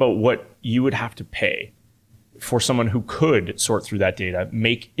think about what you would have to pay for someone who could sort through that data,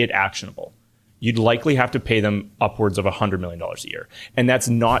 make it actionable, you'd likely have to pay them upwards of $100 million a year. And that's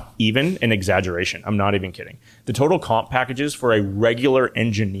not even an exaggeration. I'm not even kidding. The total comp packages for a regular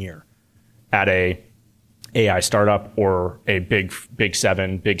engineer at a AI startup or a big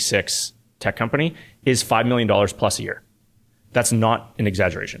 7, big 6 tech company is $5 million plus a year. That's not an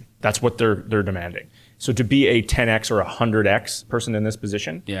exaggeration. That's what they're demanding. So to be a 10x or a 100x person in this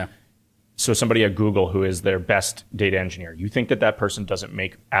position, Yeah. so somebody at Google who is their best data engineer, you think that person doesn't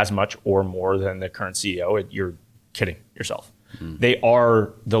make as much or more than the current CEO? You're kidding yourself. Mm-hmm. They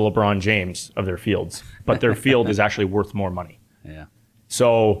are the LeBron James of their fields, but their field is actually worth more money. Yeah.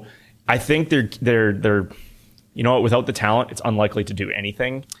 So I think they're you know what, without the talent, it's unlikely to do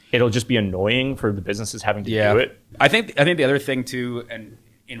anything. It'll just be annoying for the businesses having to do it. I think the other thing too, and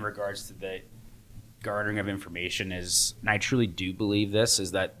in regards to the garnering of information is, and I truly do believe this,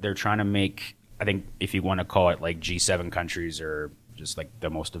 is that they're trying to make, I think if you want to call it like G7 countries or just like the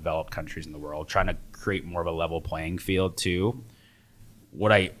most developed countries in the world, trying to create more of a level playing field too.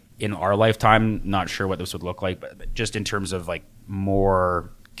 In our lifetime, not sure what this would look like, but just in terms of like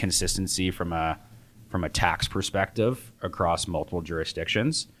more consistency from a tax perspective across multiple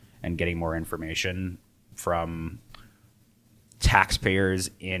jurisdictions and getting more information from taxpayers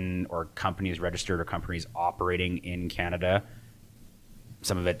in or companies registered or companies operating in Canada.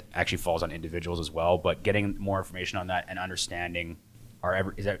 Some of it actually falls on individuals as well, but getting more information on that and understanding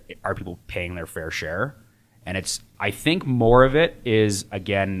are people paying their fair share? And I think more of it is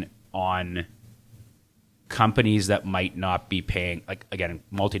again on companies that might not be paying, like again,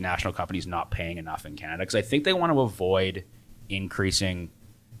 multinational companies not paying enough in Canada, because I think they want to avoid increasing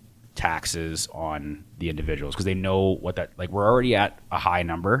taxes on the individuals because they know what that, like we're already at a high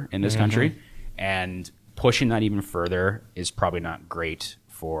number in this country, and pushing that even further is probably not great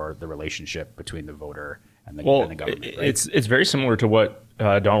for the relationship between the voter and the government. Right? It's very similar to what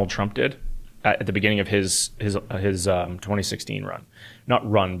Donald Trump did at the beginning of his 2016 run. Not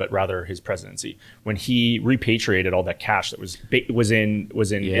run, but rather his presidency, when he repatriated all that cash that was in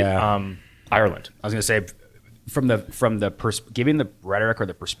Ireland. I was going to say, giving the rhetoric or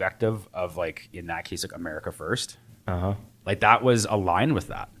the perspective of like in that case like America first, like that was aligned with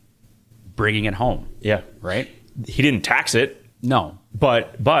that, bringing it home. Yeah, right. He didn't tax it, no,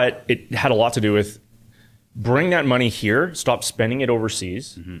 but it had a lot to do with bring that money here, stop spending it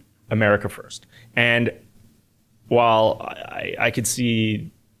overseas. America first. And while I could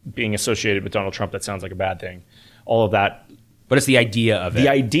see being associated with Donald Trump, that sounds like a bad thing, all of that. But it's the idea of it. The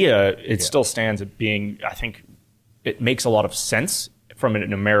idea, still stands at being, I think it makes a lot of sense from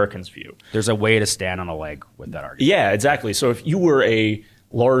an American's view. There's a way to stand on a leg with that argument. Yeah, exactly. So if you were a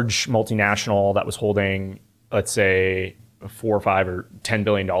large multinational that was holding, let's say, $4 or $5 or $10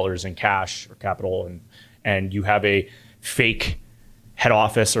 billion in cash or capital, and you have a fake head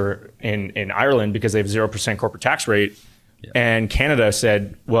office or in Ireland because they have 0% corporate tax rate. Yeah. And Canada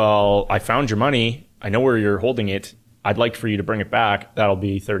said, well, I found your money. I know where you're holding it. I'd like for you to bring it back. That'll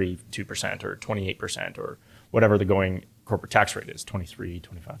be 32% or 28% or whatever the going corporate tax rate is, 23,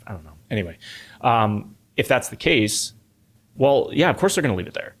 25. I don't know. Anyway, if that's the case, well, yeah, of course they're going to leave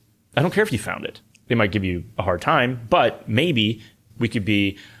it there. I don't care if you found it. They might give you a hard time, but maybe we could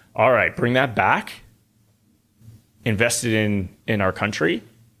be, all right, bring that back. Invested in our country,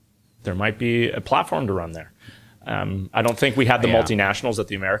 there might be a platform to run there. I don't think we have the multinationals that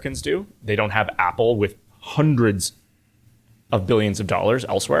the Americans do. They don't have Apple with hundreds of billions of dollars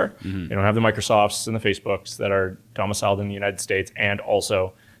elsewhere. They don't have the Microsofts and the Facebooks that are domiciled in the United States, and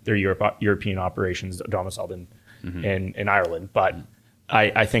also their European operations domiciled in Ireland. But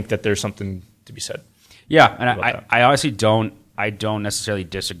I think that there's something to be said. Yeah, and I honestly don't necessarily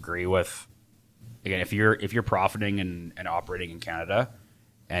disagree with. Again, if you're profiting and operating in Canada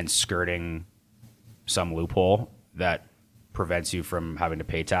and skirting some loophole that prevents you from having to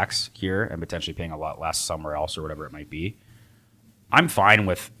pay tax here and potentially paying a lot less somewhere else or whatever it might be, I'm fine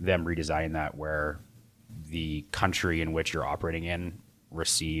with them redesigning that where the country in which you're operating in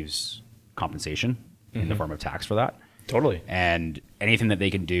receives compensation in the form of tax for that. Totally. And anything that they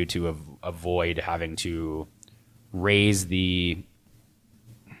can do to avoid having to raise the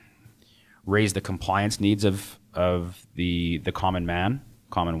compliance needs of the common man,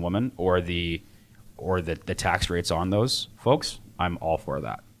 common woman, or the tax rates on those folks, I'm all for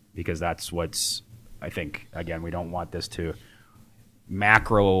that, because that's what's, I think, again, we don't want this to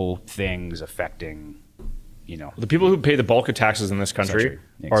macro things affecting, the people who pay the bulk of taxes in this country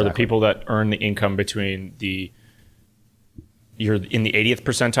are the people that earn the income between you're in the 80th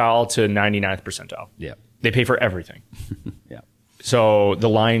percentile to 99th percentile. Yeah. They pay for everything. Yeah. So the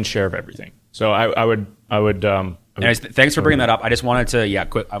lion's share of everything. So I I would. Anyways, thanks for bringing that up. I just wanted to,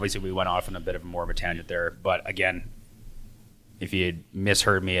 quick. Obviously, we went off on a bit of more of a tangent there, but again, if you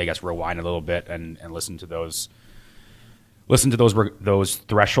misheard me, I guess rewind a little bit and listen to those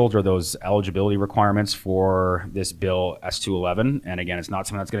thresholds or those eligibility requirements for this bill S211. And again, it's not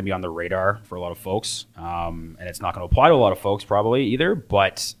something that's going to be on the radar for a lot of folks, and it's not going to apply to a lot of folks probably either.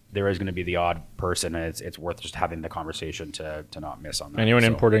 But there is going to be the odd person, and it's worth just having the conversation to not miss on that. Anyone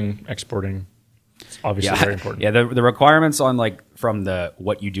importing, exporting. It's obviously very important. Yeah, the requirements on from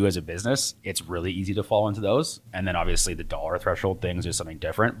what you do as a business, it's really easy to fall into those. And then obviously the dollar threshold things is something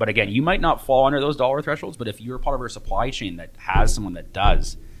different. But again, you might not fall under those dollar thresholds, but if you're part of a supply chain that has someone that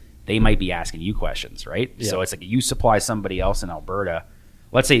does, they might be asking you questions, right? Yeah. So it's like you supply somebody else in Alberta.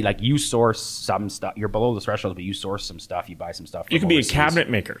 Let's say you source some stuff. You're below the threshold, but you source some stuff. You buy some stuff. You could be a cabinet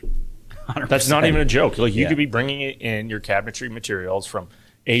maker. 100%. That's not even a joke. You could be bringing in your cabinetry materials from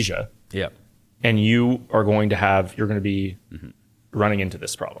Asia. Yeah. And you're going to be running into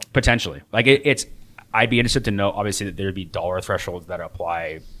this problem. Potentially. I'd be interested to know, obviously, that there'd be dollar thresholds that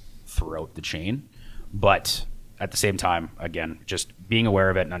apply throughout the chain. But at the same time, again, just being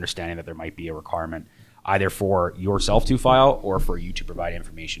aware of it and understanding that there might be a requirement either for yourself to file or for you to provide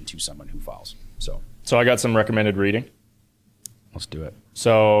information to someone who files. So I got some recommended reading. Let's do it.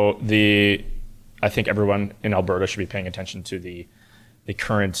 So I think everyone in Alberta should be paying attention to the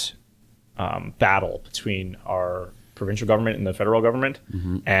current battle between our provincial government and the federal government,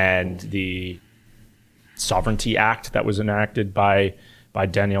 and the Sovereignty Act that was enacted by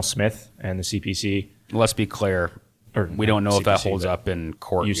Danielle Smith and the CPC. Let's be clear, we don't know CPC, if that holds up in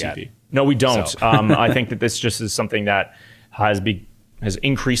court UCP. Yet. No, we don't. So. I think that this just is something that has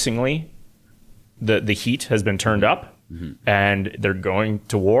increasingly the heat has been turned up, and they're going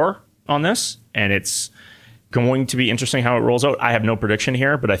to war on this, and it's going to be interesting how it rolls out. I have no prediction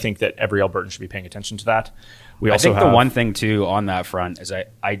here, but I think that every Albertan should be paying attention to that. I think the one thing too on that front is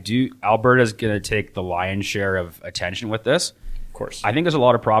Alberta's going to take the lion's share of attention with this. Of course. I think there's a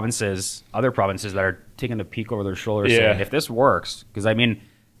lot of other provinces that are taking a peek over their shoulders saying, if this works, because I mean,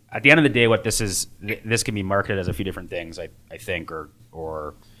 at the end of the day, what this can be marketed as a few different things, I think,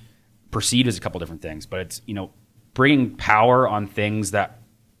 or perceived as a couple different things, but it's, bringing power on things that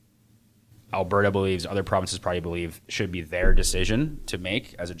Alberta believes, other provinces probably believe should be their decision to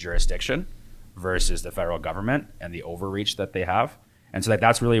make as a jurisdiction versus the federal government and the overreach that they have. And so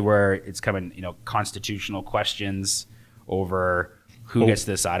that's really where it's coming, constitutional questions over who gets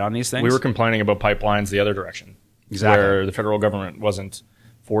to decide on these things. We were complaining about pipelines the other direction. Exactly. Where the federal government wasn't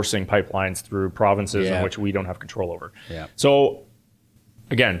forcing pipelines through provinces in which we don't have control over. Yeah. So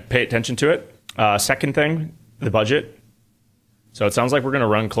again, pay attention to it. Second thing, the budget. So it sounds like we're going to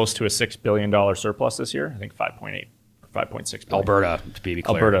run close to a $6 billion surplus this year. I think 5.8 or 5.6 billion. Alberta, to be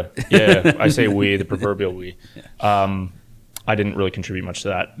clear. Alberta. Yeah, I say we, the proverbial we. I didn't really contribute much to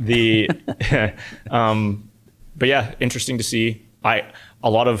that. But yeah, interesting to see. A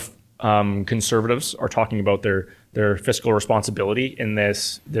lot of conservatives are talking about their fiscal responsibility in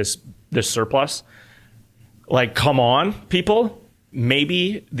this surplus. Like, come on, people.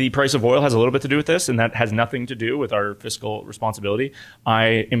 Maybe the price of oil has a little bit to do with this, and that has nothing to do with our fiscal responsibility.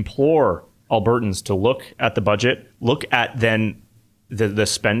 I implore Albertans to look at the budget, look at then the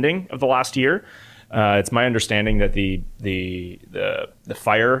spending of the last year. It's my understanding that the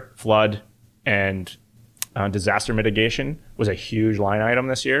fire, flood, and disaster mitigation was a huge line item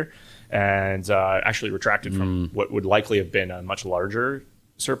this year, and actually retracted from what would likely have been a much larger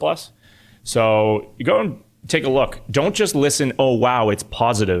surplus. So you go and take a look. Don't just listen, oh, wow, it's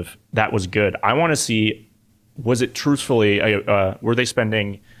positive. That was good. I want to see, was it truthfully, were they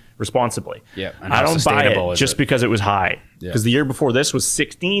spending responsibly? Yeah. I don't buy it just because it was high. Because the year before this was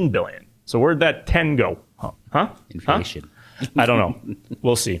 $16 billion. So where'd that 10 go? Huh? Inflation. Huh? I don't know.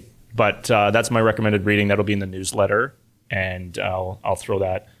 We'll see. But that's my recommended reading. That'll be in the newsletter. And I'll throw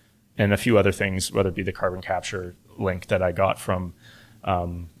that and a few other things, whether it be the carbon capture link that I got from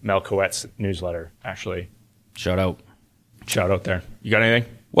Mel Coette's newsletter, actually. Shout out there. You got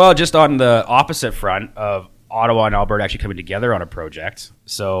anything? Well, just on the opposite front of Ottawa and Alberta actually coming together on a project.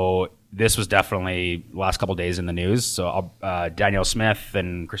 So this was definitely the last couple of days in the news. So Danielle Smith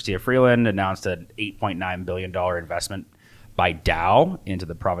and Chrystia Freeland announced an $8.9 billion investment by Dow into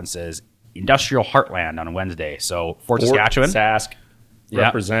the province's industrial heartland on Wednesday. So Fort Saskatchewan. Sask.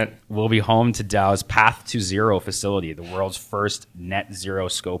 Represent. Will be home to Dow's Path to Zero facility, the world's first net zero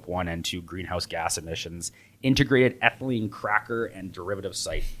Scope 1 and 2 greenhouse gas emissions integrated ethylene cracker and derivative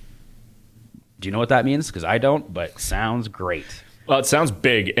site. Do you know what that means? Because I don't, but sounds great. Well, it sounds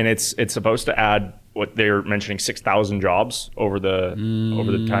big, and it's supposed to add what they're mentioning 6,000 jobs over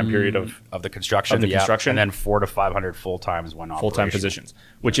the time period of the construction. And then 400 to 500 full-times when full-time positions,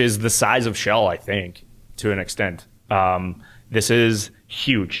 which is the size of Shell, I think, to an extent. This is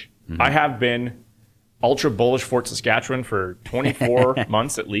huge. I have been ultra bullish Fort Saskatchewan for 24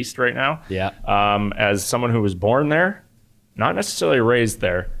 months at least right now. Yeah. As someone who was born there, not necessarily raised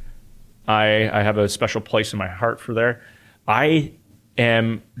there, I have a special place in my heart for there. I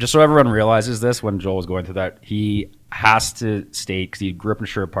am, just so everyone realizes this, when Joel was going through that, he has to state, because he grew up in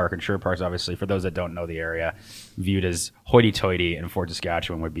Sherwood Park, and Sherwood Park's obviously, for those that don't know the area, viewed as hoity-toity, and Fort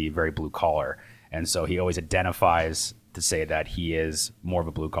Saskatchewan would be very blue-collar. And so he always identifies to say that he is more of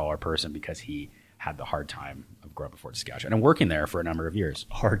a blue-collar person because he had the hard time of growing up in Fort Saskatchewan and working there for a number of years.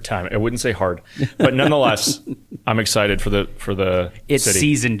 Hard time. I wouldn't say hard, but nonetheless, I'm excited for the It's city.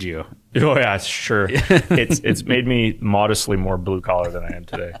 Seasoned you. Oh yeah, sure. It's made me modestly more blue collar than I am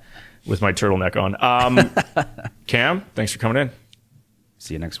today with my turtleneck on. Cam, thanks for coming in.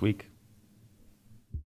 See you next week.